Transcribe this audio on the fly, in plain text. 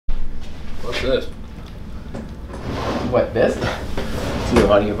What's this? What, this? It's new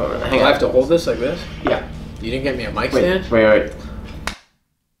audio phone. Hang on. I have to hold this like this? Yeah. You didn't get me a mic stand? Wait.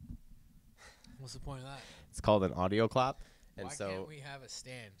 What's the point of that? It's called an audio clap. And Why can't we have a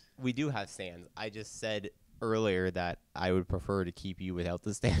stand? We do have stands. I just said earlier that I would prefer to keep you without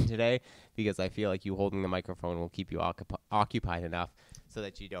the stand today because I feel like you holding the microphone will keep you occupied enough so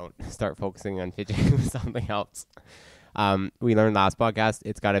that you don't start focusing on fidgeting with something else. We learned last podcast,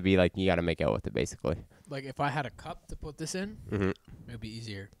 it's got to be like you got to make out with it basically. Like if I had a cup to put this in, it would be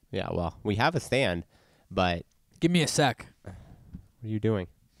easier. Yeah, well, we have a stand, but... Give me a sec. What are you doing?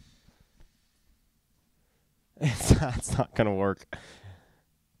 It's not going to work.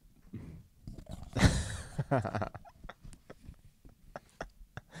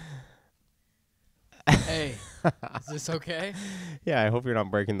 Hey, is this okay? Yeah, I hope you're not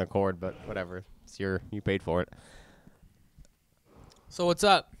breaking the cord, but whatever. You paid for it. So what's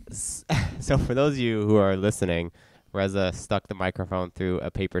up? So for those of you who are listening, Reza stuck the microphone through a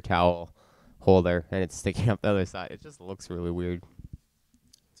paper towel holder, and it's sticking up the other side. It just looks really weird.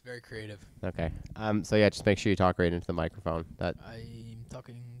 It's very creative. Okay. So yeah, just make sure you talk right into the microphone. I'm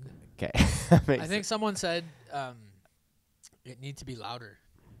talking. Okay. I think someone said it needs to be louder.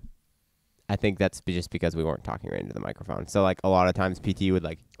 I think that's just because we weren't talking right into the microphone. So like a lot of times PT would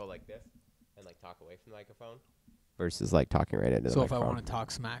like go like this and like talk away from the microphone versus like talking right into the microphone. So if I want to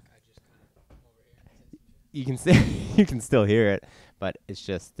talk smack, I just kind of over here. You can still hear it, but it's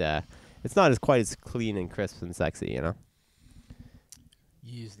just it's not as quite as clean and crisp and sexy, you know?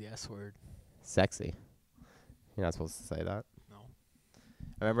 You use the S word. Sexy. You're not supposed to say that. No.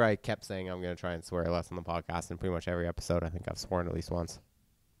 I remember I kept saying I'm going to try and swear less on the podcast, and pretty much every episode I think I've sworn at least once.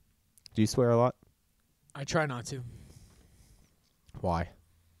 Do you swear a lot? I try not to. Why?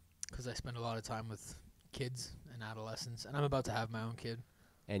 Because I spend a lot of time with kids and adolescents, and I'm about to have my own kid.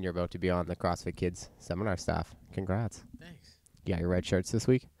 And you're about to be on the CrossFit Kids seminar staff. Congrats. Thanks. You got your red shirts this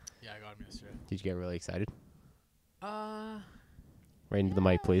week? Yeah, I got them yesterday. Did you get really excited? Right into the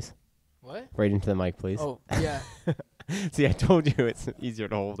mic, please. What? Right into the mic, please. Oh, yeah. See, I told you it's easier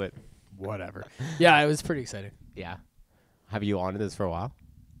to hold it. Whatever. Yeah, it was pretty exciting. Yeah. Have you wanted this for a while?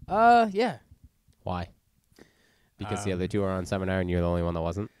 Yeah. Why? Because the other two are on seminar and you're the only one that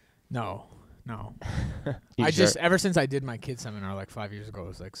wasn't? No. I just ever since I did my kids seminar like 5 years ago, I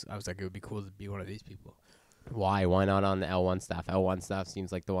was like it would be cool to be one of these people. Why? Why not on the L1 staff? L1 staff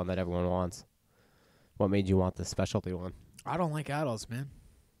seems like the one that everyone wants. What made you want the specialty one? I don't like adults, man.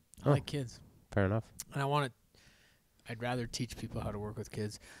 I like kids. Fair enough. And I'd rather teach people how to work with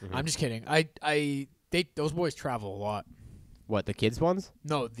kids. Mm-hmm. I'm just kidding. Those boys travel a lot. What, the kids ones?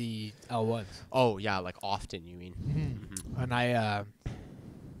 No, the L1s. Oh, yeah, like often, you mean. Mm-hmm. And I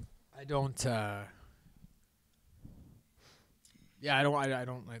don't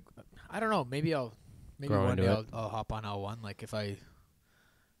like, I don't know, maybe one day I'll hop on L1, like if I...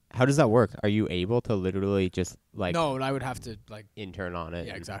 How does that work? Are you able to literally just like... No, I would have to like... intern on it.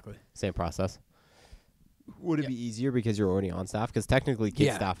 Yeah, exactly. Same process. Would it be easier because you're already on staff? Because technically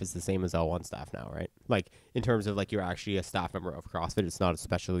kids staff is the same as L1 staff now, right? Like in terms of like you're actually a staff member of CrossFit. It's not a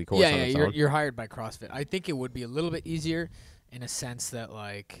specialty course on its own. You're hired by CrossFit. I think it would be a little bit easier in a sense that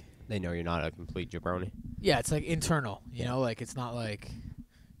like... They know you're not a complete jabroni. Yeah, it's like internal, you know? Like it's not like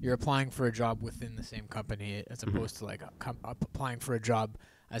you're applying for a job within the same company as opposed to like applying for a job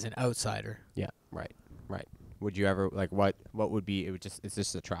as an outsider. Yeah, right. Would you ever like what would be? It would just it's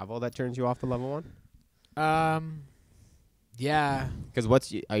just the travel that turns you off the level one. Yeah.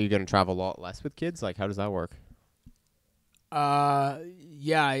 Because are you gonna travel a lot less with kids? Like, how does that work?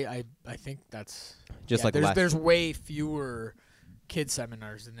 Yeah, I think that's just like there's way fewer kid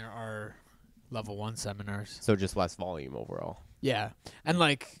seminars than there are level 1 seminars. So just less volume overall. Yeah, and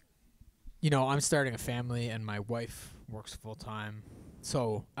like, you know, I'm starting a family and my wife works full time.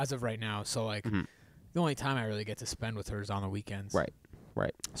 So as of right now, like the only time I really get to spend with her is on the weekends. Right.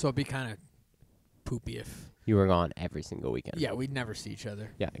 So it'd be kind of poopy if you were gone every single weekend. Yeah, we'd never see each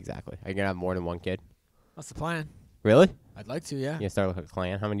other. Yeah, exactly. Are you gonna have more than one kid? That's the plan. Really? I'd like to. Yeah. You start with a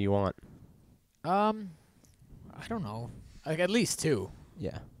clan. How many do you want? I don't know. Like at least 2.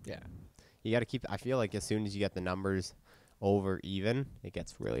 Yeah. Yeah. You got to keep. I feel like as soon as you get the numbers over even, it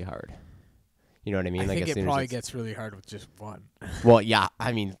gets really hard. You know what I mean? I like think it probably gets really hard with just 1. Well, yeah.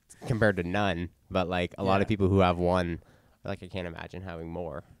 I mean, compared to none, but like a lot of people who have 1, like I can't imagine having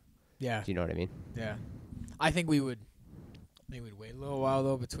more. Yeah. Do you know what I mean? Yeah. I think we'd wait a little while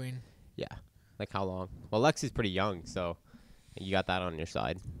though between. Yeah. Like how long? Well, Lexi's pretty young, so you got that on your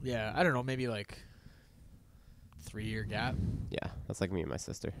side. Yeah. I don't know. Maybe like 3-year gap. Yeah. That's like me and my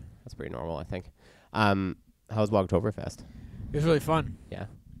sister. That's pretty normal, I think. How's Wogtoberfest? It was really fun. Yeah.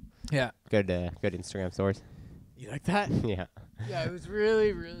 Yeah. Good Instagram stories. You like that? Yeah. Yeah, it was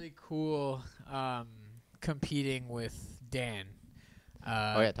really, really cool competing with Dan.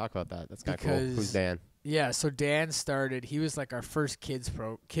 Oh yeah, talk about that. That's kind of cool. Who's Dan? Yeah, so Dan started. He was like our first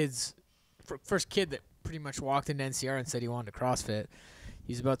first kid that pretty much walked into NCR and said he wanted to CrossFit.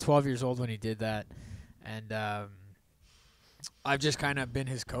 He's about 12 years old when he did that, and I've just kind of been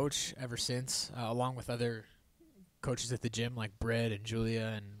his coach ever since, along with other coaches at the gym like Brett and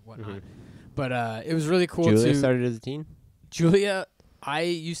Julia and whatnot. Mm-hmm. But it was really cool. Julia started as a teen? Julia, I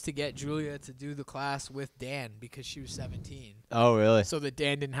used to get Julia to do the class with Dan because she was 17. Oh, really? So that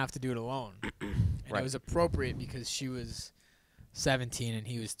Dan didn't have to do it alone. And right. It was appropriate because she was 17 and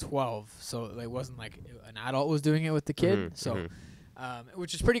he was 12. So it wasn't like an adult was doing it with the kid. Mm-hmm. So,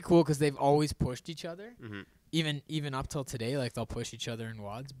 which is pretty cool because they've always pushed each other. Mm-hmm. Even up till today, like they'll push each other in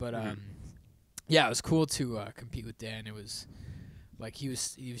WODs. But yeah, it was cool to compete with Dan. It was like he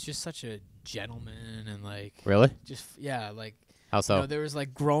was just such a gentleman and like really just like how so? You know, there was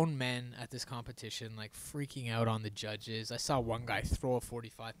like grown men at this competition like freaking out on the judges. I saw one guy throw a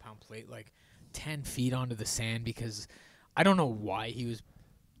 45-pound plate like 10 feet onto the sand because I don't know why he was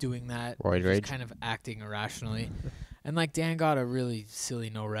doing that. Roid rage. Kind of acting irrationally. And like Dan got a really silly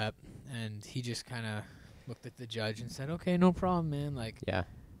no rep and he just kind of looked at the judge and said, "Okay, no problem, man." Like, yeah,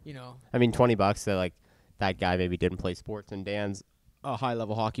 you know. I mean, $20 that like that guy maybe didn't play sports, and Dan's a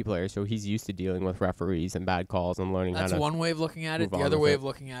high-level hockey player, so he's used to dealing with referees and bad calls and learning how to. That's one way of looking at it. The other way of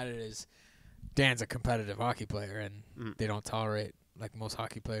looking at it is Dan's a competitive hockey player, and they don't tolerate, like most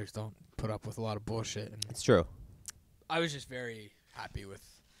hockey players don't put up with a lot of bullshit. And it's true. I was just very happy with.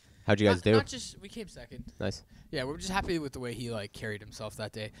 How'd you guys do? Not just we came second. Nice. Yeah, we're just happy with the way he like carried himself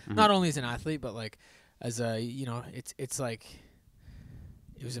that day. Mm-hmm. Not only as an athlete, but like as a it's like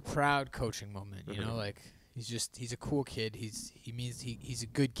it was a proud coaching moment. You know, like. He's a cool kid. He's a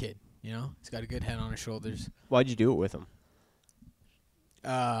good kid, you know? He's got a good head on his shoulders. Why'd you do it with him?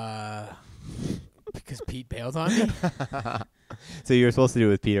 Because Pete bailed on me. So you were supposed to do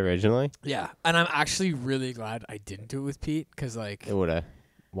it with Pete originally? Yeah. And I'm actually really glad I didn't do it with Pete because like it would have.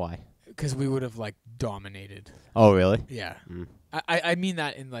 Why? Because we would have like dominated. Oh, really? Yeah. I mean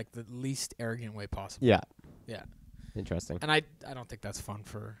that in like the least arrogant way possible. Yeah. Yeah. Interesting. And I don't think that's fun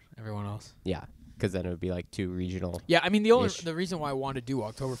for everyone else. Yeah. Because then it would be like too regional. Yeah, I mean the reason why I wanted to do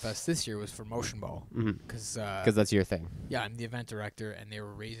Oktoberfest this year was for Motion Ball. Because that's your thing. Yeah, I'm the event director, and they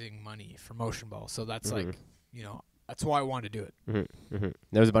were raising money for Motion Ball, so that's like that's why I wanted to do it.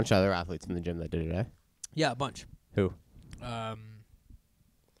 There was a bunch of other athletes in the gym that did it, eh? Yeah, a bunch. Who?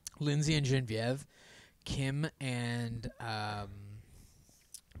 Lindsay and Genevieve, Kim and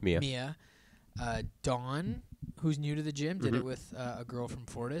Mia, Dawn, who's new to the gym, did it with a girl from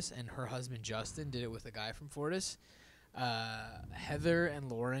Fortis, and her husband Justin did it with a guy from Fortis. Heather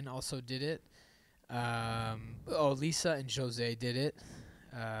and Lauren also did it. Lisa and Jose did it.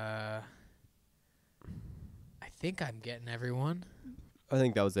 I think I'm getting everyone. I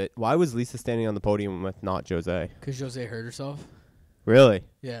think that was it. Why was Lisa standing on the podium with not Jose? Because Jose hurt herself. Really?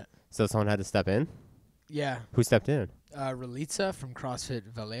 Yeah. So someone had to step in? Yeah. Who stepped in? Relitza from CrossFit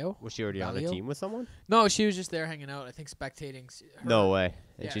Vallejo. Was she already on the team with someone? No, she was just there hanging out. I think spectating. No way.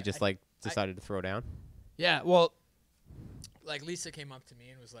 And she just decided to throw down? Yeah, well, like Lisa came up to me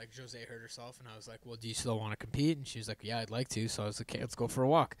and was like, Jose hurt herself. And I was like, well, do you still want to compete? And she was like, yeah, I'd like to. So I was like, okay, let's go for a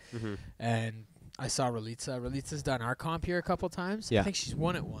walk. And I saw Relitza. Relitza's done our comp here a couple times. Yeah. I think she's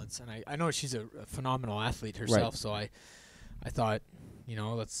won it once. And I know she's a phenomenal athlete herself. Right. So I thought,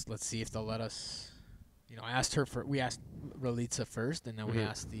 let's see if they'll let us. I asked we asked Relitza first, and then we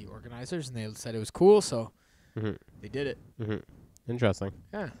asked the organizers, and they said it was cool, so they did it. Interesting.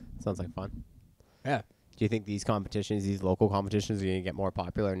 Yeah. Sounds like fun. Yeah. Do you think these local competitions, are going to get more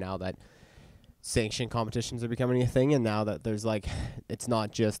popular now that sanctioned competitions are becoming a thing, and now that there's it's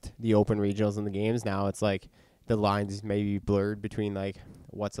not just the open regionals and the games, now it's like the lines may be blurred between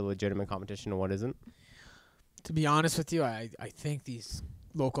what's a legitimate competition and what isn't? To be honest with you, I think these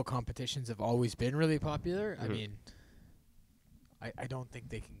local competitions have always been really popular. I mean, I don't think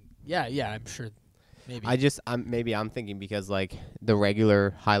they can. Yeah, I'm sure. Maybe. I'm thinking because the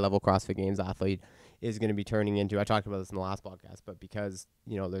regular high level CrossFit Games athlete is going to be turning into. I talked about this in the last podcast, but because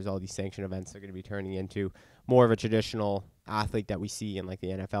there's all these sanctioned events, they're going to be turning into more of a traditional athlete that we see in the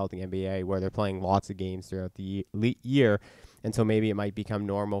NFL, the NBA, where they're playing lots of games throughout the year. And so maybe it might become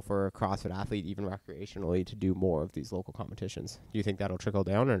normal for a CrossFit athlete, even recreationally, to do more of these local competitions. Do you think that'll trickle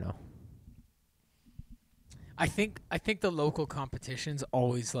down or no? I think the local competitions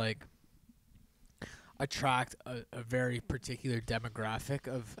always attract a very particular demographic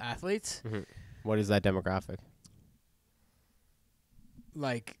of athletes. What is that demographic?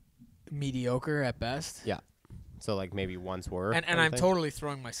 mediocre at best. Yeah. So like maybe once were. And I'm totally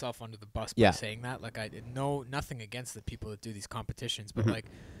throwing myself under the bus by saying that. Like I know nothing against the people that do these competitions, but like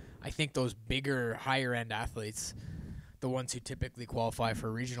I think those bigger, higher end athletes, the ones who typically qualify for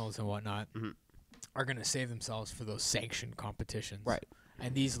regionals and whatnot, are going to save themselves for those sanctioned competitions. Right.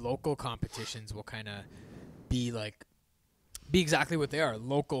 And these local competitions will kind of be exactly what they are,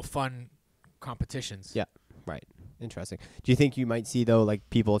 local fun competitions. Yeah. Right. Interesting. Do you think you might see, though, like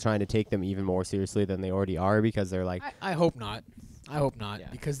people trying to take them even more seriously than they already are because they're like... I hope not.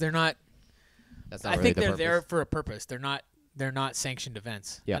 Because they're not... That's not I really think the they're purpose. there for a purpose. They're not sanctioned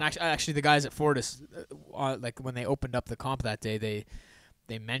events. Yeah. And actually the guys at Fortis, like when they opened up the comp that day,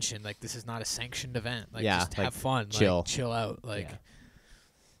 they mentioned, like, this is not a sanctioned event. Like, just have fun. Chill. Like, chill out. Like,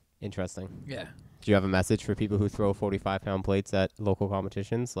 Interesting. Yeah. Do you have a message for people who throw 45-pound plates at local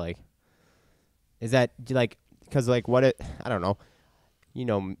competitions? Like, is that, like... Because, like, I don't know,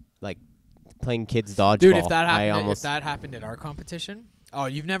 like, playing kids dodgeball. Dude, if that happened at our competition,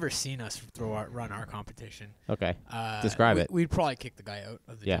 you've never seen us run our competition. Okay. Describe it. We'd probably kick the guy out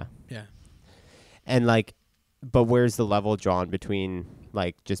of the gym. Yeah. And, like, but where's the level drawn between,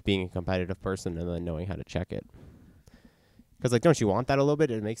 like, just being a competitive person and then knowing how to check it? Because, like, don't you want that a little bit?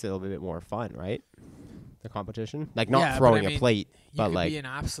 It makes it a little bit more fun, right? The competition? Like, not throwing a plate, but, like... You could be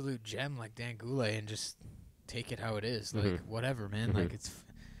an absolute gem like Dan Goulet and just... take it how it is, like whatever, man. Like it's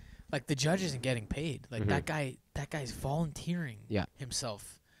like the judge isn't getting paid. Like that guy's volunteering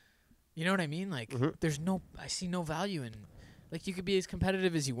himself. You know what I mean? Like I see no value in, like, you could be as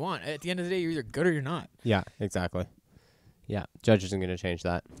competitive as you want. At the end of the day, you're either good or you're not. Yeah, exactly. Yeah, judge isn't going to change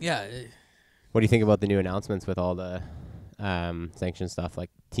that. Yeah. What do you think about the new announcements with all the sanction stuff, like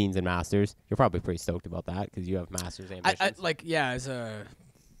teens and masters? You're probably pretty stoked about that because you have masters ambitions. As a...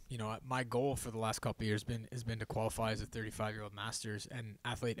 my goal for the last couple of years has been to qualify as a 35-year-old masters and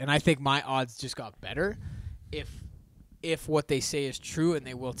athlete, and I think my odds just got better if what they say is true and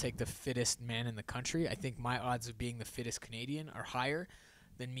they will take the fittest man in the country. I think my odds of being the fittest Canadian are higher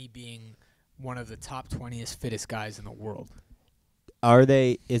than me being one of the top 20th fittest guys in the world. Are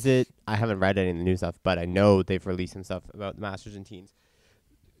they? Is it? I haven't read any of the new stuff, but I know they've released some stuff about the masters and teens.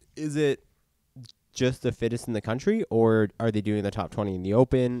 Is it just the fittest in the country, or are they doing the top 20 in the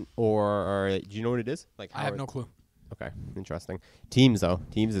open, or do you know what it is? Like, I have no clue. Okay, interesting. Teams, though.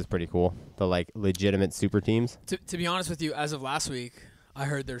 Teams is pretty cool. The, like, legitimate super teams. To be honest with you, as of last week, I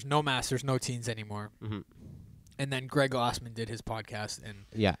heard there's no masters, no teens anymore. And then Greg Glassman did his podcast and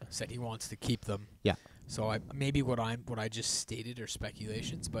said he wants to keep them. Yeah. So maybe what I just stated are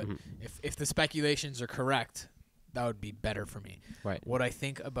speculations, but if the speculations are correct, that would be better for me. Right. What I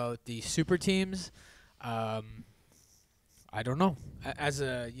think about the super teams, I don't know. As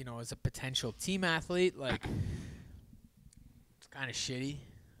a potential team athlete, like, it's kind of shitty.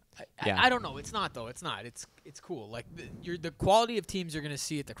 I don't know. It's not though. It's not. It's cool. Like the quality of teams you're gonna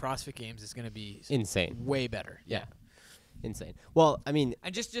see at the CrossFit Games is gonna be insane. Way better. Yeah. Insane. Well, I mean,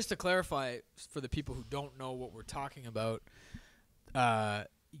 and just to clarify for the people who don't know what we're talking about,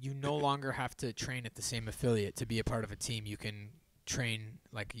 you no longer have to train at the same affiliate to be a part of a team. You can train,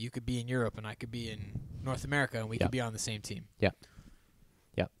 like, you could be in Europe and I could be in North America and we could be on the same team. Yeah.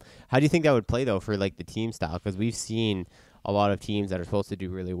 Yeah. How do you think that would play, though, for, like, the team style? Because we've seen a lot of teams that are supposed to do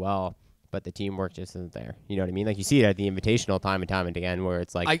really well, but the teamwork just isn't there. You know what I mean? Like, you see it at the Invitational time and time and again where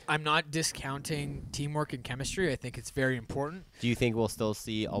it's like... I'm not discounting teamwork and chemistry. I think it's very important. Do you think we'll still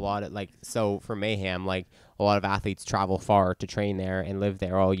see a lot of, like... So, for Mayhem, like, a lot of athletes travel far to train there and live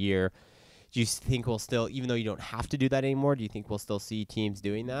there all year. Do you think we'll still... Even though you don't have to do that anymore, do you think we'll still see teams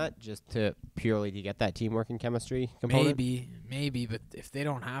doing that just purely to get that teamwork and chemistry component? Maybe, but if they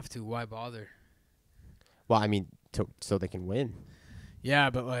don't have to, why bother? Well, I mean, so they can win. Yeah,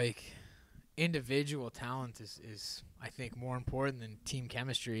 but, like... individual talent is I think more important than team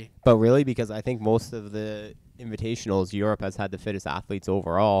chemistry. But really, because I think most of the invitationals, Europe has had the fittest athletes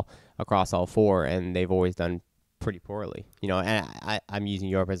overall across all four, and they've always done pretty poorly. You know, and I'm using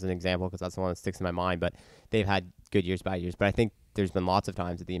Europe as an example because that's the one that sticks in my mind, but they've had good years, bad years. But I think there's been lots of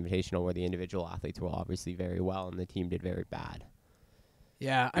times at the invitational where the individual athletes were obviously very well and the team did very bad.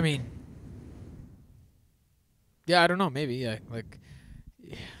 Yeah, I mean, I don't know, maybe, like...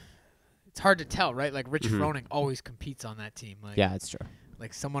 It's hard to tell, right? Like, Rich Froning always competes on that team. Like, yeah, it's true.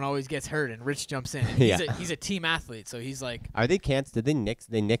 Like, someone always gets hurt, and Rich jumps in. And he's a team athlete, so he's like... Are they Did they nix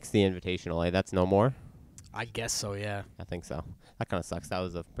the Invitational? That's no more? I guess so, yeah. I think so. That kind of sucks. That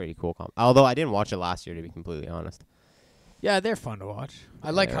was a pretty cool comp. Although I didn't watch it last year, to be completely honest. Yeah, they're fun to watch.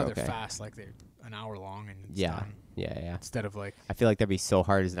 I like how they're fast. Like, they're an hour long and it's done. Yeah. Instead of, like... I feel like that'd be so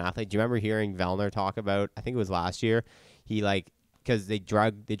hard as an athlete. Do you remember hearing Vellner talk about... I think it was last year. He, like... because they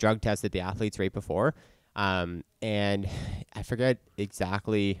drug tested the athletes right before. And I forget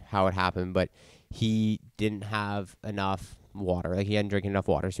exactly how it happened, but he didn't have enough water. Like, he hadn't drank enough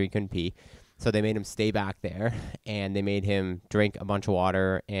water, so he couldn't pee. So they made him stay back there, and they made him drink a bunch of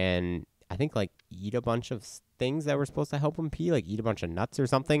water and I think, like, eat a bunch of things that were supposed to help him pee, like eat a bunch of nuts or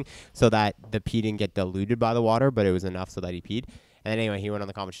something, so that the pee didn't get diluted by the water, but it was enough so that he peed. And then anyway, he went on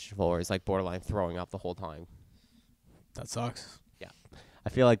the competition floor. He's like borderline throwing up the whole time. That sucks. Yeah. I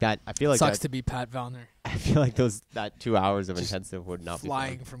feel like sucks to be Pat Vellner. I feel like that 2 hours of intensive would not be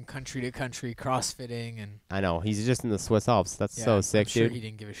flying from country to country, CrossFitting, and I know he's just in the Swiss Alps. That's so sick, I'm sure dude. He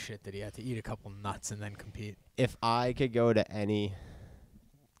didn't give a shit that he had to eat a couple nuts and then compete. If I could go to any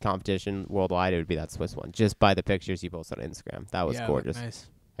competition worldwide, it would be that Swiss one. Just by the pictures you posted on Instagram, that was gorgeous. Nice.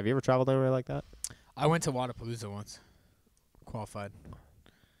 Have you ever traveled anywhere like that? I went to Wadapalooza once. Qualified.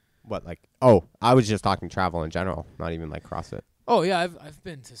 What, like? Oh, I was just talking travel in general, not even like CrossFit. Oh yeah, I've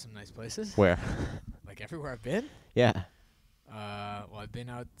been to some nice places. Where? Like everywhere I've been. Yeah. Well, I've been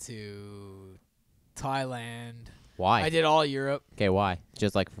out to Thailand. Why? I did all Europe. Okay, why?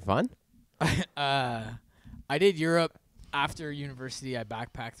 Just like for fun? I did Europe after university. I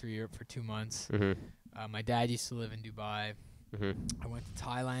backpacked through Europe for 2 months. Mm-hmm. My dad used to live in Dubai. Mm-hmm. I went to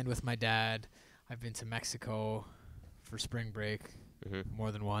Thailand with my dad. I've been to Mexico for spring break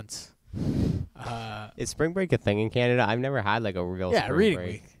more than once. Is spring break a thing in Canada? I've never had like a real spring reading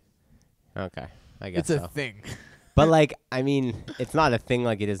break. week. Okay, I guess it's a thing. But like, I mean, it's not a thing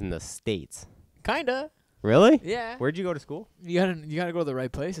like it is in the States. Kinda. Really? Yeah. Where'd you go to school? You gotta go to the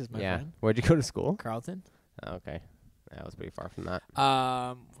right places, my friend. Where'd you go to school? Carleton. Oh, okay. That was pretty far from that.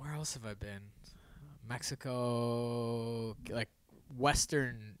 Where else have I been? Mexico, like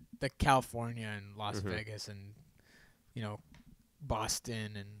Western, like California and Las Vegas, and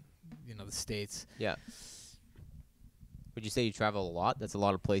Boston, and the States. Yeah. Would you say you travel a lot? That's a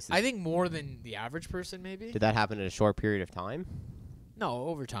lot of places. I think more than the average person, maybe. Did that happen in a short period of time? No,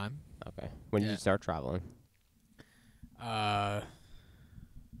 over time. Okay. When did you start traveling? I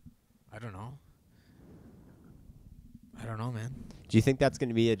don't know. I don't know, man. Do you think that's going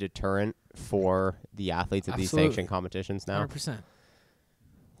to be a deterrent for the athletes at these sanctioned competitions now? 100%.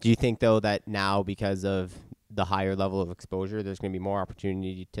 Do you think, though, that now because of the higher level of exposure, there's going to be more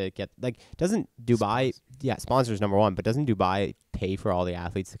opportunity to get, like, doesn't Dubai, sponsors number one, but doesn't Dubai pay for all the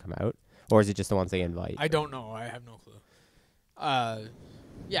athletes to come out? Or is it just the ones they invite? I don't know. I have no clue.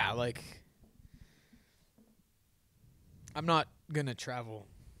 Yeah, like, I'm not going to travel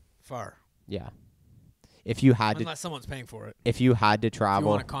far. Yeah. If you had Unless someone's paying for it. If you had to If you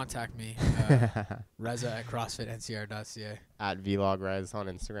travel, want to contact me, Reza at CrossFit.NCR.ca. at VlogRez on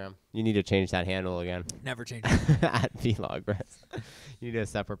Instagram. You need to change that handle again. Never change it. At VlogRez. You need a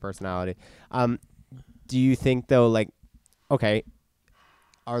separate personality. Do you think, though, like, okay,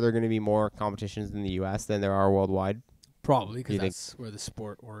 are there going to be more competitions in the U.S. than there are worldwide? Probably, because that's where the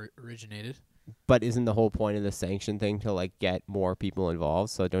sport originated. But isn't the whole point of the sanction thing to, like, get more people involved?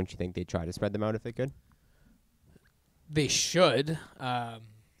 So don't you think they'd try to spread them out if they could? They should.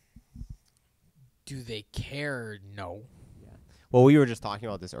 Do they care? No. Yeah. Well, we were just talking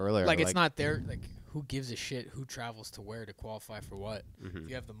about this earlier. Like, it's not their, like, who gives a shit who travels to where to qualify for what? If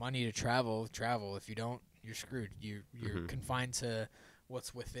you have the money to travel. If you don't, you're screwed. You're confined to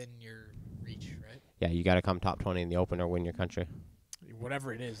what's within your reach, right? Yeah, you got to come top 20 in the Open or win your country.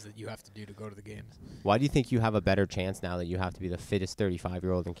 Whatever it is that you have to do to go to the games. Why do you think you have a better chance now that you have to be the fittest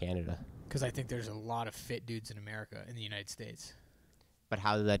 35-year-old in Canada? Because I think there's a lot of fit dudes in America, in the United States. But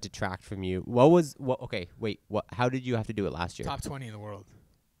how did that detract from you? Okay, wait. How did you have to do it last year? Top 20 in the world.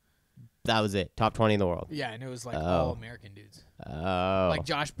 That was it. Top 20 in the world. Yeah, and it was like all American dudes. Oh. Like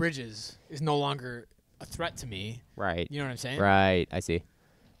Josh Bridges is no longer a threat to me. Right. You know what I'm saying? Right. I see.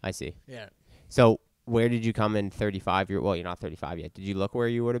 Yeah. So where did you come in 35? Well, you're not 35 yet. Did you look where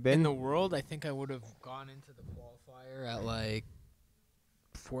you would have been? In the world, I think I would have gone into the qualifier at like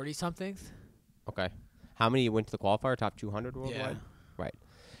 40-something. Okay. How many went to the qualifier? Top 200 worldwide? Yeah. Right.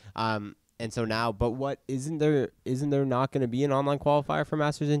 And so now, but what, isn't there not going to be an online qualifier for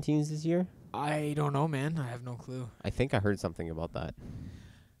Masters and Teens this year? I don't know, man. I have no clue. I think I heard something about that.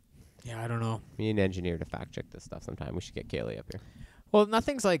 Yeah, I don't know. We need an engineer to fact check this stuff sometime. We should get Kaylee up here. Well,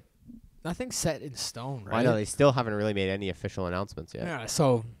 nothing's set in stone, right? I know they still haven't really made any official announcements yet. Yeah,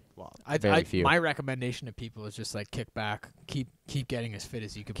 so very few. My recommendation to people is just like kick back, keep getting as fit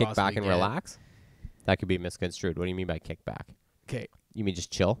as you could Kick possibly back and get. relax? That could be misconstrued. What do you mean by kick back? Okay. You mean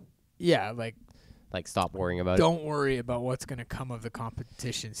just chill? Yeah, like stop worrying about it? Don't worry about what's going to come of the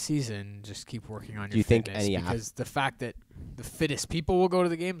competition season. Just keep working on your fitness. Do you think any because the fact that the fittest people will go to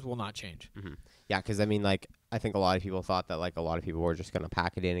the games will not change. Mm-hmm. Yeah, because I mean, like, I think a lot of people thought that like a lot of people were just gonna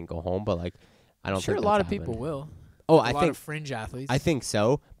pack it in and go home, but like I don't think a lot of people will. Oh, I think fringe athletes. I think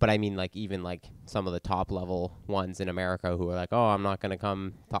so, but I mean like even like some of the top level ones in America who are like, oh, I'm not gonna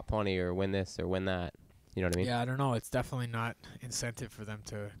come top 20 or win this or win that. You know what I mean? Yeah, I don't know. It's definitely not incentive for them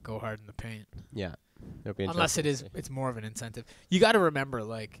to go hard in the paint. Yeah, it'll be unless it's more of an incentive. You got to remember,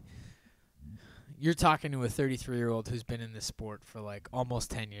 like, you're talking to a 33-year-old who's been in this sport for like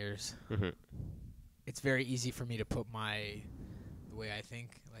almost 10 years. Mm-hmm. It's very easy for me to put the way I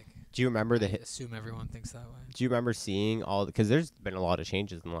think. Like, do you remember assume everyone thinks that way. Do you remember seeing because there's been a lot of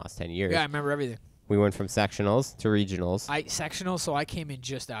changes in the last 10 years? Yeah, I remember everything. We went from sectionals to regionals. Sectionals, so I came in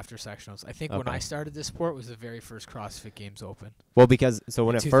just after sectionals. I think when I started this sport was the very first CrossFit Games Open. Well, because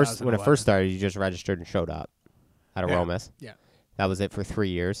when it first started, you just registered and showed up at a Romus. Yeah. That was it for 3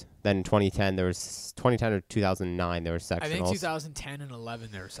 years. Then in 2010 or 2009 there were sectionals. I think 2010 and 11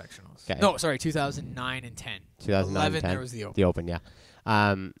 there were sectionals. Okay. No, sorry, 2009 and 10. 2011 there was the Open. The Open, yeah.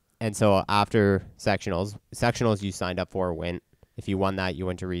 And so after sectionals you signed up for went. If you won that, you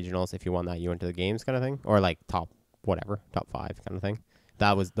went to regionals. If you won that, you went to the games kind of thing. Or like top 5 kind of thing.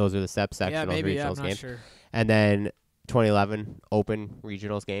 Those are the steps, sectionals, regionals, I'm games. Sure. And then 2011 Open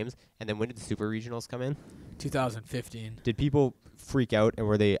regionals games. And then when did the super regionals come in? 2015. Did people freak out and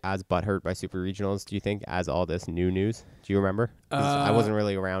were they as butthurt by super regionals, do you think, as all this new news? Do you remember? I wasn't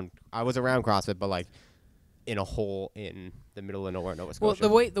really around. I was around CrossFit, but like in a hole in the middle of nowhere, Nova Scotia.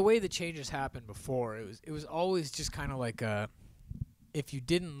 Well, the way the changes happened before, it was always just kind of like if you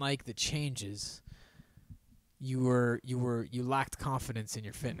didn't like the changes, you lacked confidence in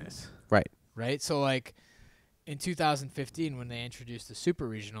your fitness. Right? So like in 2015 when they introduced the super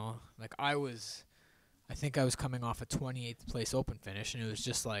regional, like I think I was coming off a 28th place Open finish, and it was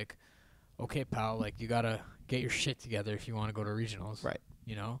just like, okay, pal, like you got to get your shit together if you want to go to regionals. Right.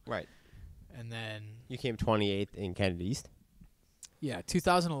 You know? Right. And then you came 28th in Canada East? Yeah,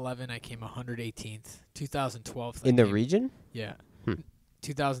 2011 I came 118th. 2012 in the region? Yeah.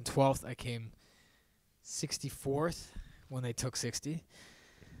 2012 I came 64th when they took 60.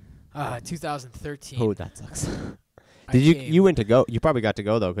 2013. Oh, that sucks. You went to go? You probably got to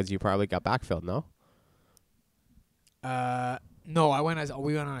go though, because you probably got backfilled. No. No,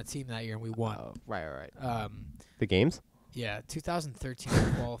 we went on a team that year and we won. Right. The games? Yeah, 2013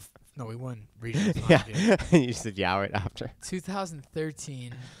 no, we won regionals. Yeah, you said right after.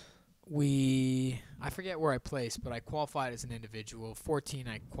 2013, I forget where I placed, but I qualified as an individual. 14,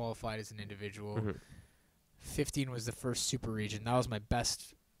 I qualified as an individual. Mm-hmm. 15 was the first super region. That was my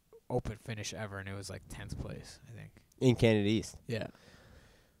best Open finish ever, and it was like 10th place, I think. In Canada East? Yeah.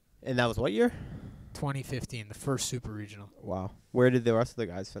 And that was what year? 2015, the first super regional. Wow. Where did the rest of the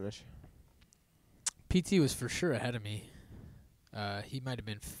guys finish? PT was for sure ahead of me. He might have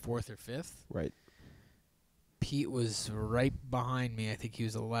been 4th or 5th. Right. Pete was right behind me. I think he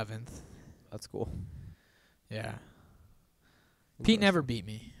was 11th. That's cool. Yeah. Pete never beat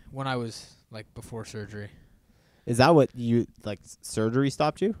me when I was, like, before surgery. Is that what you, like, surgery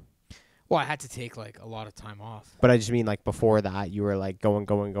stopped you? Well, I had to take, like, a lot of time off. But I just mean, like, before that, you were, like, going,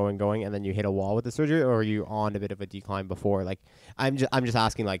 and then you hit a wall with the surgery, or were you on a bit of a decline before? Like, I'm just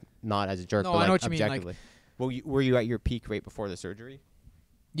asking, like, not as a jerk, but, like, I know what you objectively. mean, well, were you at your peak right before the surgery?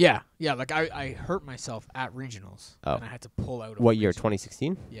 Yeah. Like, I hurt myself at regionals, and I had to pull out of what year,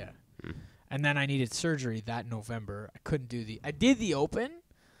 2016? Yeah. And then I needed surgery that November. I couldn't do I did the Open,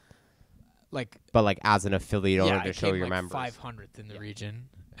 like... But, like, as an affiliate owner to show your like members. 500th in the region.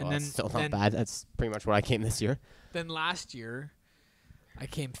 And then still not bad. That's pretty much what I came this year. Then last year, I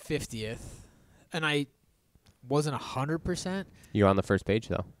came 50th, and I wasn't 100%. You were on the first page,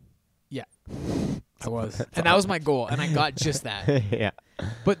 though. Yeah, I was. And that was my goal, and I got just that. Yeah.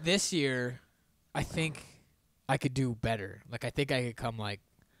 But this year, I think I could do better. Like, I think I could come, like,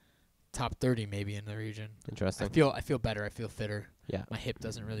 top 30 maybe in the region. Interesting. I feel better. I feel fitter. Yeah. My hip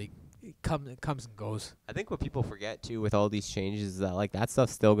doesn't really... It comes and goes. I think what people forget too with all these changes is that like that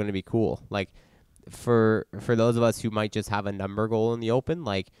stuff's still going to be cool. Like for those of us who might just have a number goal in the Open,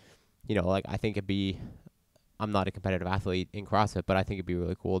 like you know, like I think I'm not a competitive athlete in CrossFit, but I think it'd be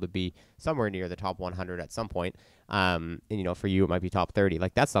really cool to be somewhere near the top 100 at some point. And you know, for you it might be top 30.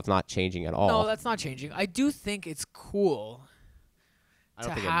 Like that stuff's not changing at all. No, that's not changing. I do think it's cool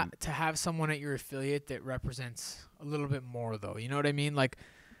to have someone at your affiliate that represents a little bit more though. You know what I mean? Like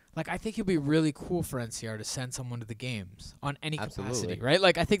I think it'd be really cool for NCR to send someone to the games on any capacity, right?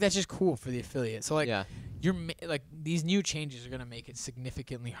 Like I think that's just cool for the affiliate. So like you're like these new changes are going to make it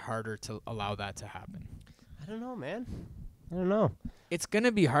significantly harder to allow that to happen. I don't know, man. I don't know. It's going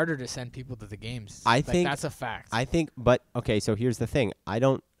to be harder to send people to the games. I think that's a fact. I think but okay, so here's the thing. I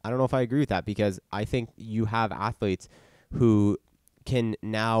don't I don't know if I agree with that, because I think you have athletes who can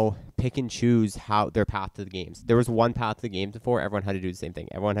now pick and choose how their path to the games. There was one path to the games before. Everyone had to do the same thing.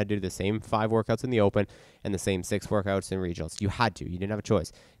 Everyone had to do the same 5 workouts in the open and the same 6 workouts in regionals. You had to. You didn't have a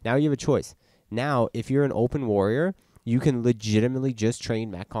choice. Now you have a choice. Now, if you're an open warrior, you can legitimately just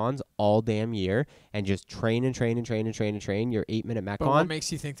train Metcons all damn year and just train and train and train and train and train your 8-minute Metcon. But what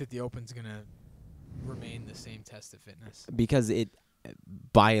makes you think that the Open's going to remain the same test of fitness? Because it,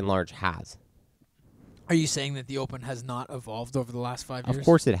 by and large, has. Are you saying that the Open has not evolved over the last 5 years? Of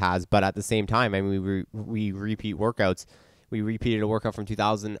course it has, but at the same time, I mean, we repeat workouts. We repeated a workout from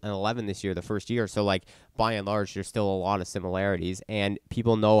 2011 this year, the first year. So, like, by and large, there's still a lot of similarities, and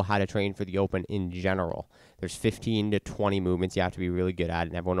people know how to train for the Open in general. There's 15 to 20 movements you have to be really good at,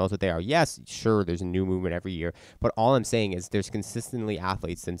 and everyone knows what they are. Yes, sure, there's a new movement every year, but all I'm saying is there's consistently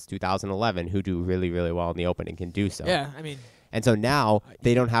athletes since 2011 who do really, really well in the Open and can do so. Yeah, I mean... And so now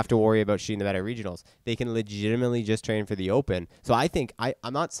they don't have to worry about shooting the better regionals. They can legitimately just train for the Open. So I think,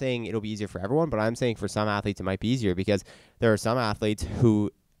 I'm not saying it'll be easier for everyone, but I'm saying for some athletes it might be easier, because there are some athletes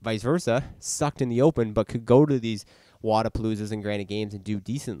who, vice versa, sucked in the Open but could go to these Wadapaloozas and Granite Games and do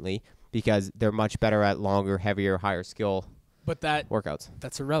decently because they're much better at longer, heavier, higher skill workouts.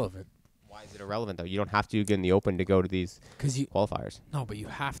 That's irrelevant. Why is it irrelevant, though? You don't have to do good in the Open to go to these qualifiers. No, but you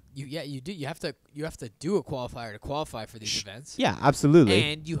do. You have to do a qualifier to qualify for these events. Yeah, absolutely.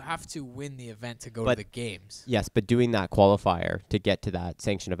 And you have to win the event to go to the games. Yes, but doing that qualifier to get to that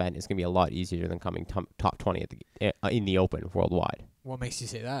sanctioned event is going to be a lot easier than coming top 20 in the Open worldwide. What makes you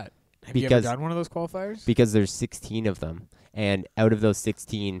say that? Have you ever done one of those qualifiers? Because there's 16 of them, and out of those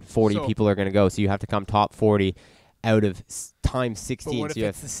 16, 40 people are going to go. So you have to come top 40 out of times 16. But what if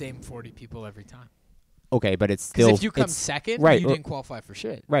it's the same 40 people every time? Okay, but it's still... Because if you come second, you didn't qualify for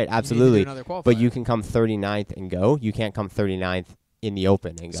shit. Right, absolutely. You need to do another qualifier. But you can come 39th and go. You can't come 39th in the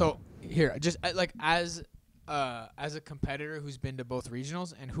Open and go. So, here, just like as a competitor who's been to both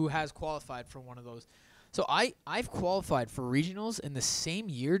regionals and who has qualified for one of those... So I've qualified for regionals in the same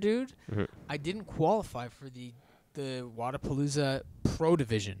year, dude. Mm-hmm. I didn't qualify for the Wadapalooza Pro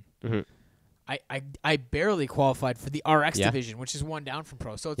Division. Mm-hmm. I barely qualified for the RX division, which is one down from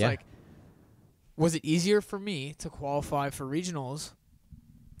Pro. So it's like, was it easier for me to qualify for regionals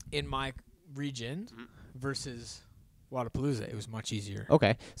in my region versus Wadapalooza? It was much easier.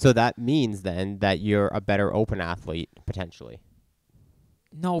 Okay, so that means then that you're a better Open athlete, potentially.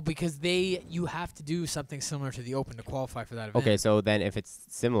 No, because you have to do something similar to the Open to qualify for that event. Okay, so then if it's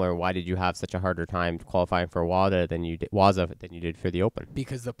similar, why did you have such a harder time qualifying for WASA than you did for the Open?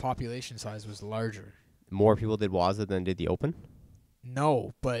 Because the population size was larger. More people did WASA than did the Open?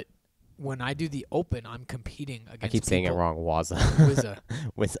 No, but when I do the Open, I'm competing against I keep saying it wrong, WASA.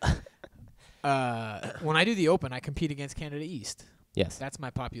 WISA. When I do the Open, I compete against Canada East. Yes. That's my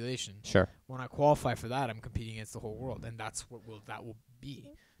population. Sure. When I qualify for that, I'm competing against the whole world, and that will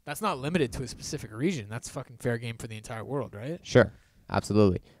be. That's not limited to a specific region. That's fucking fair game for the entire world, right? Sure.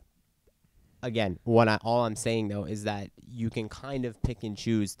 Absolutely. Again, all I'm saying, though, is that you can kind of pick and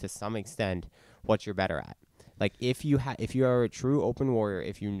choose to some extent what you're better at. Like, if you are a true Open warrior,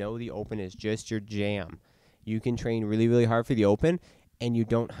 if you know the Open is just your jam, you can train really, really hard for the Open, and you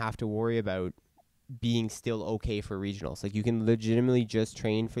don't have to worry about being still okay for regionals. Like, you can legitimately just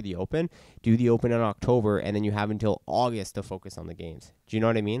train for the Open, do the Open in October, and then you have until August to focus on the games. Do you know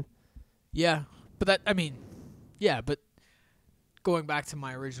what I mean? Yeah, but going back to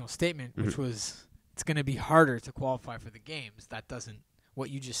my original statement, which was it's going to be harder to qualify for the games, what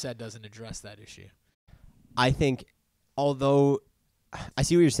you just said doesn't address that issue. I think, although I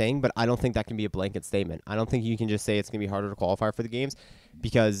see what you're saying, but I don't think that can be a blanket statement. I don't think you can just say it's going to be harder to qualify for the games,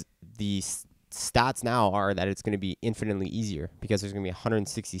 because the stats now are that it's going to be infinitely easier, because there's going to be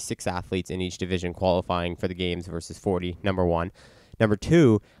 166 athletes in each division qualifying for the games versus 40, number one. Number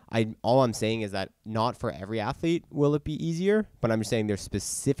two, all I'm saying is that not for every athlete will it be easier, but I'm just saying there's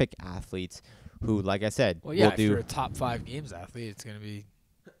specific athletes who, like I said, will do... if you're a top 5 games athlete, it's going to be...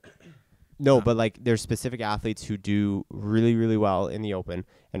 No, but like there's specific athletes who do really, really well in the Open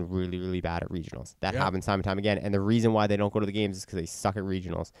and really, really bad at regionals. That happens time and time again. And the reason why they don't go to the games is because they suck at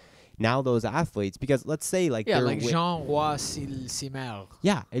regionals. Now those athletes, because let's say like... Yeah, like Jean-Roy Simer.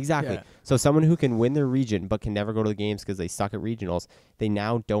 Yeah, exactly. Yeah. So someone who can win their region but can never go to the games because they suck at regionals, they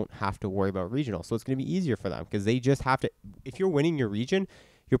now don't have to worry about regionals. So it's going to be easier for them, because they just have to... If you're winning your region,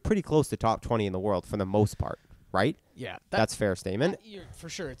 you're pretty close to top 20 in the world for the most part, right? Yeah. That's a fair statement. For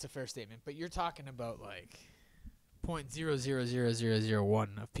sure, it's a fair statement. But you're talking about like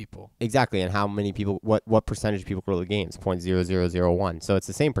 0.000001 of people. Exactly, and how many people, what percentage of people go to the games? 0.0001. So it's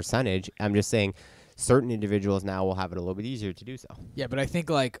the same percentage. I'm just saying, certain individuals now will have it a little bit easier to do so. Yeah, but I think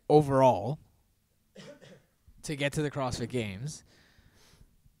like overall, to get to the CrossFit Games,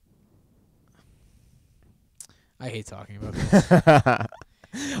 I hate talking about this.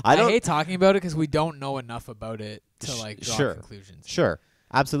 I hate talking about it because we don't know enough about it to like draw conclusions. Sure,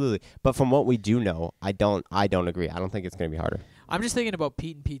 absolutely. But from what we do know, I don't agree. I don't think it's going to be harder. I'm just thinking about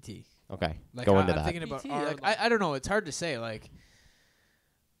Pete and PT. Okay, like, go into I'm that. Thinking about I don't know. It's hard to say. Like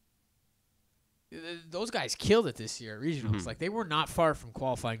those guys killed it this year at regionals. Mm-hmm. Like they were not far from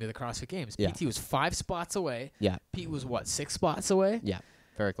qualifying to the CrossFit Games. Yeah. PT was 5 spots away. Yeah. Pete was 6 spots away. Yeah,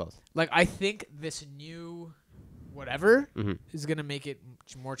 very close. Like I think this new whatever mm-hmm. is going to make it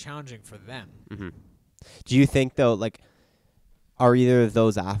more challenging for them. Mm-hmm. Do you think though, like, are either of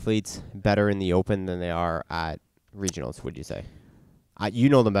those athletes better in the open than they are at regionals? Would you say? You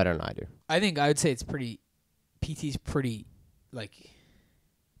know them better than I do. I would say it's PT's pretty like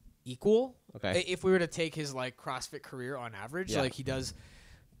equal. Okay. If we were to take his like CrossFit career on average, like he does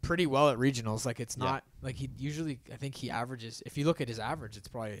pretty well at regionals. Like it's not like he usually. I think he averages. If you look at his average, it's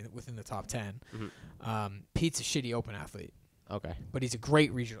probably within the top 10. Mm-hmm. Pete's a shitty open athlete. Okay. But he's a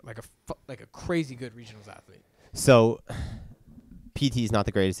great regional, like a crazy good regionals athlete. So PT is not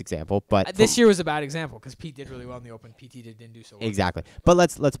the greatest example, but this year was a bad example because Pete did really well in the open. PT didn't do so well. Exactly. But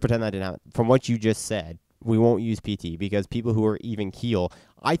let's pretend that didn't happen. From what you just said, we won't use PT because people who are even keel,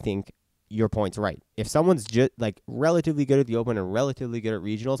 I think your point's right. If someone's just like relatively good at the open and relatively good at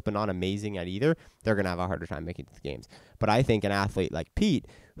regionals, but not amazing at either, they're going to have a harder time making it to the games. But I think an athlete like Pete,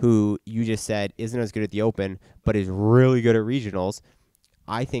 who you just said isn't as good at the open, but is really good at regionals,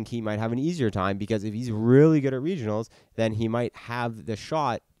 I think he might have an easier time because if he's really good at regionals, then he might have the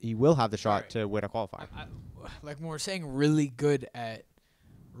shot. He will have the shot to win a qualifier. Like when we're saying really good at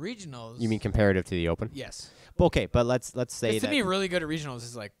regionals. You mean comparative to the open? Yes. Okay, but let's say that. To me, really good at regionals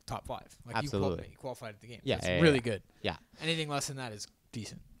is like top 5. Like absolutely. You qualified at the game. Yeah, it's really good. Yeah. Anything less than that is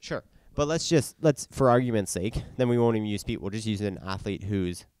decent. Sure. But let's for argument's sake, then we won't even use Pete. We'll just use an athlete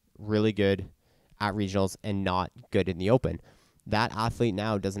who's really good at regionals and not good in the open. That athlete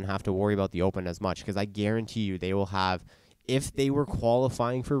now doesn't have to worry about the open as much because I guarantee you they will have, if they were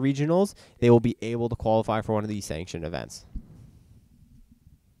qualifying for regionals, they will be able to qualify for one of these sanctioned events.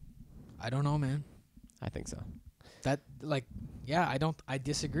 I don't know, man. I think so. I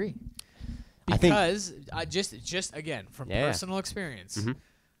disagree. Because I just again, from personal experience, mm-hmm.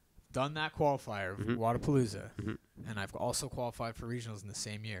 done that qualifier, mm-hmm. Wadapalooza, mm-hmm. and I've also qualified for regionals in the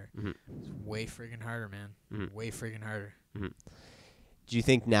same year. Mm-hmm. It's way friggin' harder, man. Mm-hmm. Way friggin' harder. Mm-hmm. Do you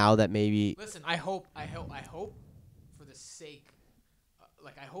think now that maybe... Listen, I hope for the sake...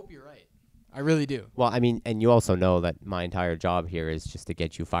 I hope you're right. I really do. Well, I mean, and you also know that my entire job here is just to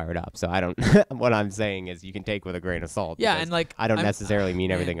get you fired up. So I don't... what I'm saying is you can take with a grain of salt. Yeah, and I don't necessarily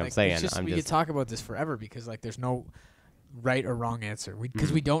mean everything I'm saying. We could talk about this forever because there's no right or wrong answer.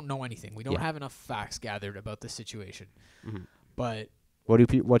 Because we don't know anything. We don't have enough facts gathered about the situation. Mm-hmm. But...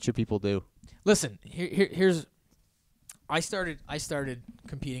 What should people do? Listen, here's... I started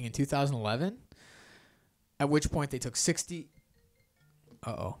competing in 2011, at which point they took 60...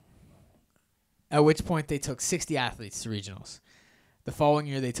 At which point they took 60 athletes to regionals. The following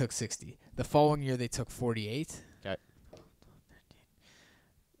year they took 60. The following year they took 48. Okay.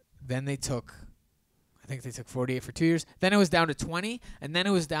 Then I think they took 48 for 2 years. Then it was down to 20, and then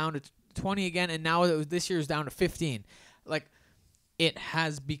it was down to 20 again, and now this year is down to 15. Like, it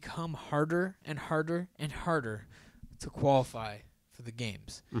has become harder and harder and harder to qualify for the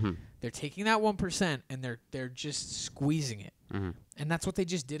games. Mm-hmm. They're taking that 1% and they're just squeezing it. Mm-hmm. And that's what they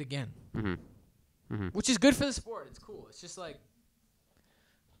just did again. Mm-hmm. Mm-hmm. Which is good for the sport. It's cool. It's just like,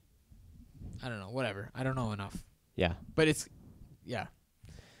 I don't know, whatever. I don't know enough. Yeah. But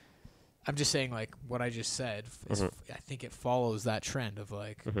I'm just saying, like, what I just said, is I think it follows that trend of,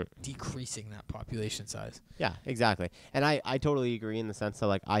 like, decreasing that population size. Yeah, exactly. And I totally agree in the sense that,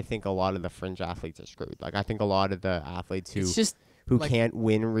 like, I think a lot of the fringe athletes are screwed. Like, I think a lot of the athletes who can't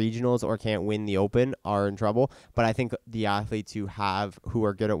win regionals or can't win the open are in trouble. But I think the athletes who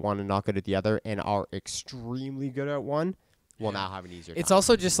are good at one and not good at the other and are extremely good at one will now have an easier time. It's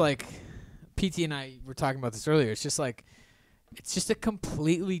also just, like, PT and I were talking about this earlier. It's just, like, it's just a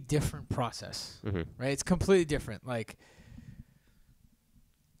completely different process, right? It's completely different. Like,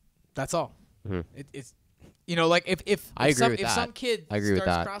 that's all. It's, like if some kid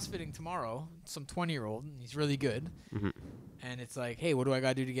starts CrossFitting tomorrow, some 20-year-old, and he's really good, and it's like, hey, what do I got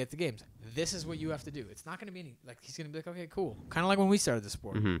to do to get the games? This is what you have to do. It's not going to be any, like, he's going to be like, okay, cool. Kind of like when we started the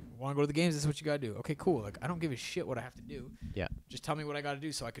sport. Want to go to the games? This is what you got to do. Okay, cool. Like, I don't give a shit what I have to do. Yeah. Just tell me what I got to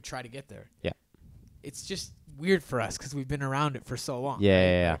do so I could try to get there. Yeah. It's just weird for us because we've been around it for so long.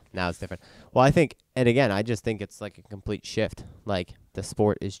 Yeah. Now it's different. Well, I think, and again, I just think it's like a complete shift. Like the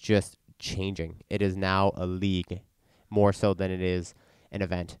sport is just changing. It is now a league more so than it is an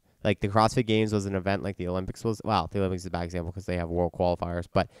event. Like the CrossFit Games was an event like the Olympics was. Well, the Olympics is a bad example because they have world qualifiers,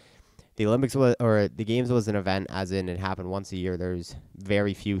 but the Olympics was, or the Games was an event as in it happened once a year. There's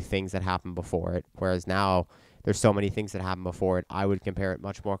very few things that happen before it, whereas now there's so many things that happen before it. I would compare it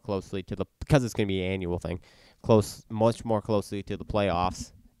much more closely to because it's going to be an annual thing, much more closely to the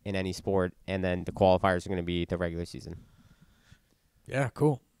playoffs in any sport, and then the qualifiers are going to be the regular season. Yeah,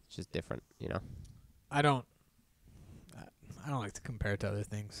 cool. It's just different, I don't like to compare it to other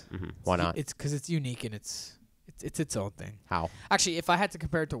things. Mm-hmm. Why not? It's because it's unique and it's its own thing. How? Actually, if I had to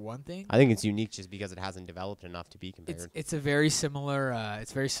compare it to one thing, I think it's unique just because it hasn't developed enough to be compared. It's a very similar.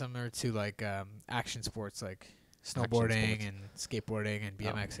 It's very similar to like action sports, like snowboarding and skateboarding and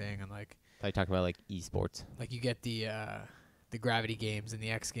BMXing and like. I thought you talking about like esports. Like you get the gravity games and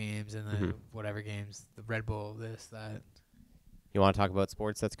the X games and the whatever games, the Red Bull, this, that. You want to talk about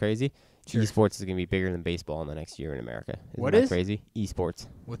sports? That's crazy. Sure. Esports is going to be bigger than baseball in the next year in America. Isn't that crazy? Esports.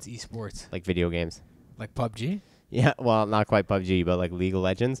 What's esports? Like video games. Like PUBG? Yeah, well, not quite PUBG, but like League of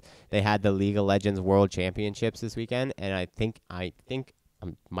Legends. They had the League of Legends World Championships this weekend, and I think I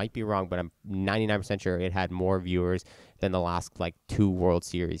might be wrong, but I'm 99% sure it had more viewers than the last like 2 World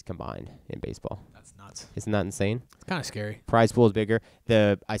Series combined in baseball. That's nuts. Isn't that insane? It's kind of scary. Prize pool is bigger.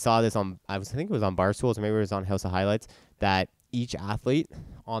 I saw this on I think it was on Barstools or maybe it was on House of Highlights that each athlete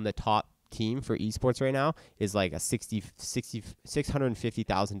on the top team for esports right now is like a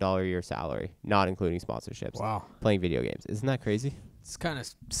 $650,000 a year salary, not including sponsorships. Wow. Playing video games. Isn't that crazy? It's kind of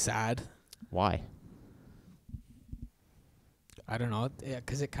sad. Why? I don't know. Yeah,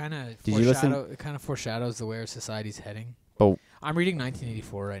 because it kind of foreshadows the way our society's heading. But I'm reading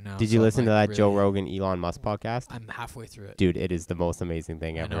 1984 right now. Did you listen to that really Joe Rogan Elon Musk podcast? I'm halfway through it. Dude, it is the most amazing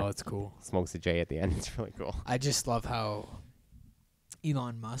thing ever. I know, it's cool. Smokes a J at the end. It's really cool. I just love how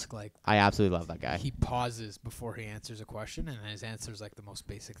Elon Musk, I absolutely love that guy. He pauses before he answers a question, and his answer is like the most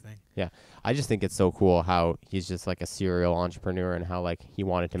basic thing. Yeah. I just think it's so cool how he's just like a serial entrepreneur and how like he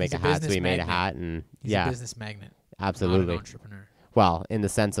wanted to make a hat, so he made a hat. And he's a business magnet. Absolutely. Not an entrepreneur. Well, in the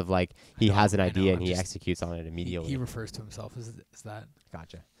sense of like he has an idea and he executes on it immediately. He refers to himself as that.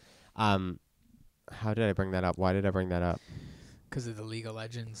 Gotcha. How did I bring that up? Why did I bring that up? Because of the League of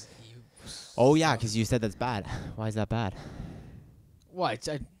Legends. Oh yeah, because you said that's bad. Why is that bad? Why?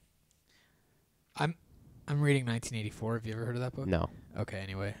 I'm reading 1984. Have you ever heard of that book? No. Okay.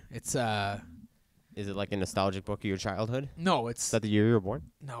 Anyway, it's Is it like a nostalgic book of your childhood? No, it's. Is that the year you were born?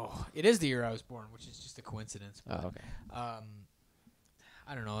 No, it is the year I was born, which is just a coincidence. But, okay.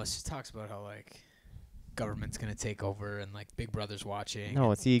 I don't know. It just talks about how like government's gonna take over and like Big Brother's watching.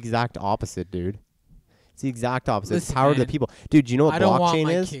 No, it's the exact opposite, dude. It's the exact opposite. Listen, it's power to the people. Dude, do you know what blockchain is? I don't want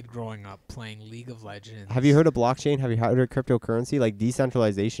my kid growing up playing League of Legends. Have you heard of blockchain? Have you heard of cryptocurrency? Like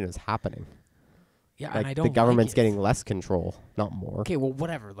decentralization is happening. Yeah, like and I don't. The government's like getting less control, not more. Okay, well,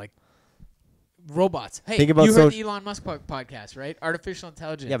 whatever. Like robots. Hey, think about you heard the Elon Musk podcast, right? Artificial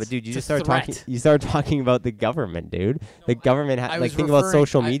intelligence. Yeah, but dude, you just started talking. You started talking about the government, dude. No, the government. Think about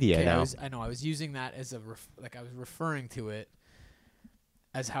social media now. I was using that as I was referring to it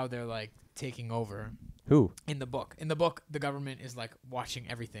as how they're like taking over. Who? In the book, the government is like watching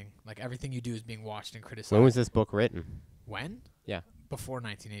everything. Like everything you do is being watched and criticized. When was this book written? When? Yeah. Before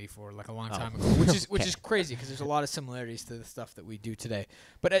 1984, like a long time ago, which is crazy because there's a lot of similarities to the stuff that we do today.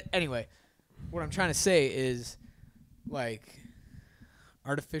 But anyway. What I'm trying to say is, like,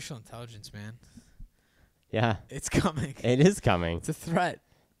 artificial intelligence, man. Yeah. It's coming. It is coming. It's a threat.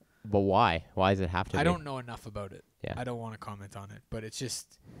 But why? Why does it have to be? I don't know enough about it. Yeah. I don't want to comment on it. But it's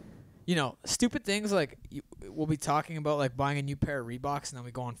just, stupid things like we'll be talking about, like, buying a new pair of Reeboks, and then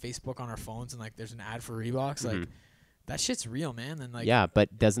we go on Facebook on our phones, and, like, there's an ad for Reeboks. Like, that shit's real, man. And like, yeah,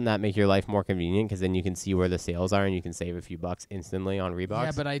 but doesn't that make your life more convenient? Because then you can see where the sales are and you can save a few bucks instantly on Reeboks.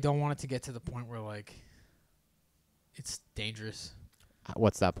 Yeah, but I don't want it to get to the point where like it's dangerous.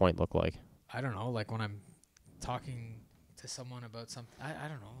 What's that point look like? I don't know. Like when I'm talking to someone about something, I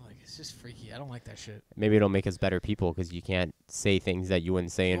don't know. Like it's just freaky. I don't like that shit. Maybe it'll make us better people because you can't say things that you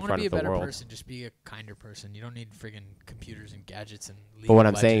wouldn't say in front of the world. You want to be a better person, just be a kinder person. You don't need friggin' computers and gadgets and. But what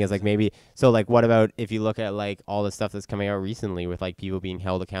I'm saying is like maybe what about if you look at like all the stuff that's coming out recently with like people being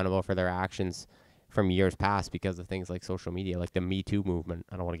held accountable for their actions from years past because of things like social media, like the Me Too movement.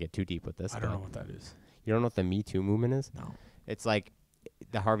 I don't want to get too deep with this. I don't know what that is. You don't know what the Me Too movement is? No. It's like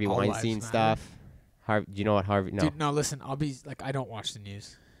the Harvey Weinstein stuff. Do you know what Harvey? No. Dude, no. Listen, I'll be like, I don't watch the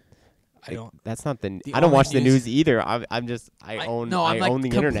news. I don't. That's not the. I don't watch the news either. I own the internet. I'm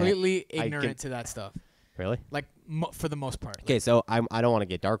completely ignorant to that stuff. Really? Like for the most part. Okay, so I don't want to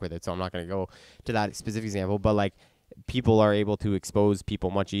get dark with it, so I'm not going to go to that specific example. But like, people are able to expose people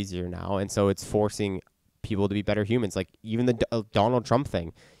much easier now, and so it's forcing people to be better humans. Like even the Donald Trump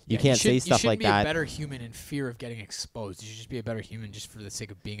thing, you can't say stuff like that. You shouldn't be a better human in fear of getting exposed. You should just be a better human just for the sake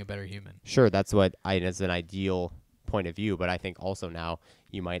of being a better human. Sure, that's what as an ideal point of view, but I think also now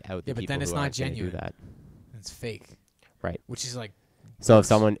you might out the people then it's who not genuine. Do that. It's fake. Right. Which is like. So if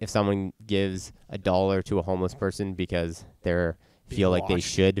someone gives $1 to a homeless person because they feel like they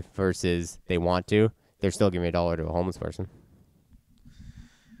should versus they want to, they're still giving $1 to a homeless person.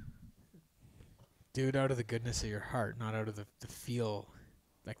 Do it out of the goodness of your heart, not out of the feel,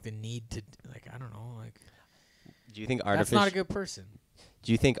 like the need to, like, I don't know, like. Do you think that's not a good person?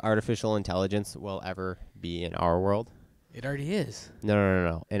 Do you think artificial intelligence will ever be in our world? It already is.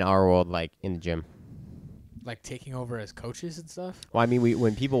 No. In our world, like in the gym. Like taking over as coaches and stuff? Well, I mean,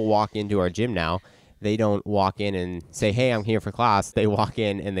 when people walk into our gym now, they don't walk in and say, hey, I'm here for class. They walk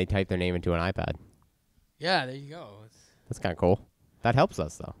in and they type their name into an iPad. Yeah, there you go. That's kind of cool. That helps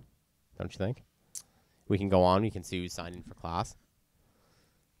us, though. Don't you think? We can go on. We can see who's signed in for class.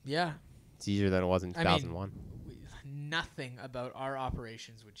 Yeah. It's easier than it was in 2001. Nothing about our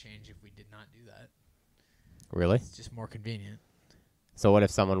operations would change if we did not do that. Really? It's just more convenient. So what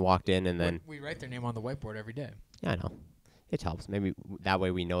if someone walked in and then... We write their name on the whiteboard every day. Yeah, I know. It helps. Maybe that way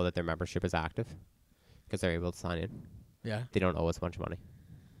we know that their membership is active because they're able to sign in. Yeah. They don't owe us a bunch of money.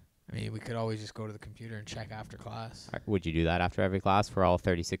 I mean, we could always just go to the computer and check after class. Right. Would you do that after every class for all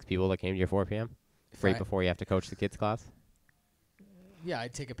 36 people that came to your 4 p.m.? Right before you have to coach the kids' class? Yeah,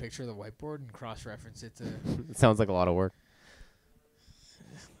 I'd take a picture of the whiteboard and cross-reference it to... It sounds like a lot of work.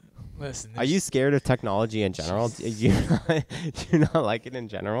 Listen. Are you scared of technology in general? Do you not like it in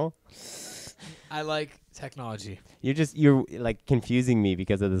general? I like technology. You're like confusing me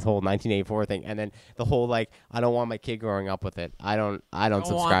because of this whole 1984 thing, and then the whole like I don't want my kid growing up with it. I don't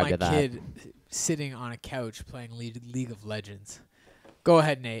subscribe to that. I don't want my kid sitting on a couch playing League of Legends. Go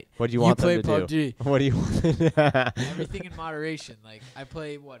ahead, Nate. What do you want them to PUBG. do? What do you want? Everything in moderation. Like I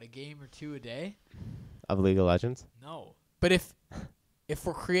play a game or two a day of League of Legends. No, but if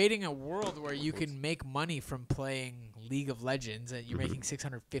we're creating a world where you can make money from playing League of Legends and you're making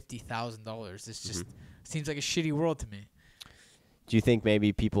 $650,000, this just seems like a shitty world to me. Do you think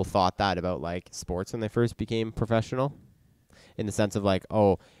maybe people thought that about like sports when they first became professional? In the sense of like,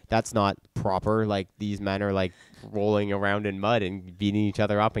 oh, that's not proper. Like these men are like rolling around in mud and beating each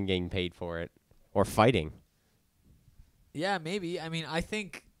other up and getting paid for it, or fighting. Yeah, maybe. I mean, I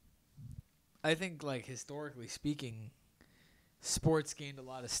think like historically speaking, sports gained a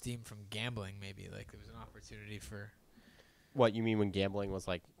lot of steam from gambling. Maybe like there was an opportunity for. What you mean when gambling was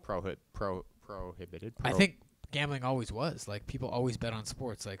like prohibited? I think gambling always was. Like people always bet on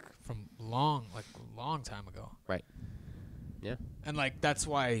sports, like from long time ago. Right. Yeah. And like that's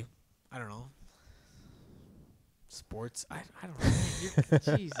why, I don't know. Sports. I don't know.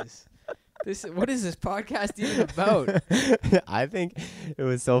 Jesus. What is this podcast even about? I think it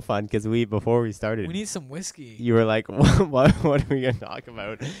was so fun because before we started, we need some whiskey. You were like, what are we gonna talk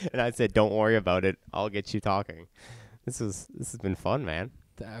about? And I said, don't worry about it. I'll get you talking. This has been fun, man.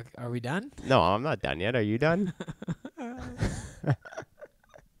 Are we done? No, I'm not done yet. Are you done? All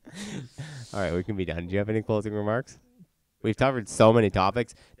right, we can be done. Do you have any closing remarks? We've covered so many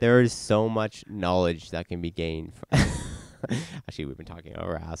topics. There is so much knowledge that can be gained. Actually, we've been talking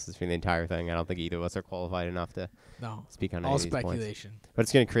over asses for the entire thing. I don't think either of us are qualified enough to speak on any of these speculation. Points. But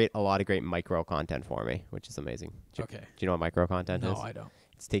it's going to create a lot of great micro content for me, which is amazing. Okay. Do you know what micro content is? No, I don't.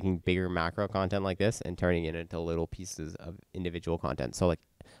 It's taking bigger macro content like this and turning it into little pieces of individual content. So, like,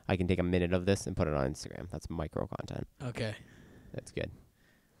 I can take a minute of this and put it on Instagram. That's micro content. Okay. That's good.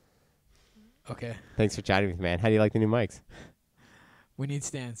 Okay. Thanks for chatting with me, man. How do you like the new mics? We need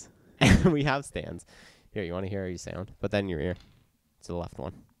stands. We have stands. Here, you want to hear how you sound? Put that in your ear. It's the left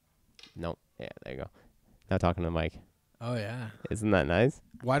one. Nope. Yeah, there you go. Now talking to the mic. Oh, yeah. Isn't that nice?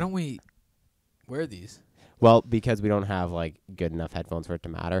 Why don't we wear these? Well, because we don't have, like, good enough headphones for it to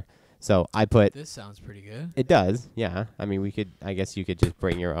matter. So I put... This sounds pretty good. It does, yeah. I mean, I guess you could just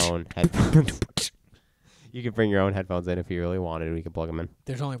bring your own headphones. You could bring your own headphones in if you really wanted. We could plug them in.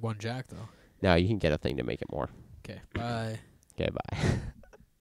 There's only one jack, though. No, you can get a thing to make it more. Okay, bye. Okay, bye.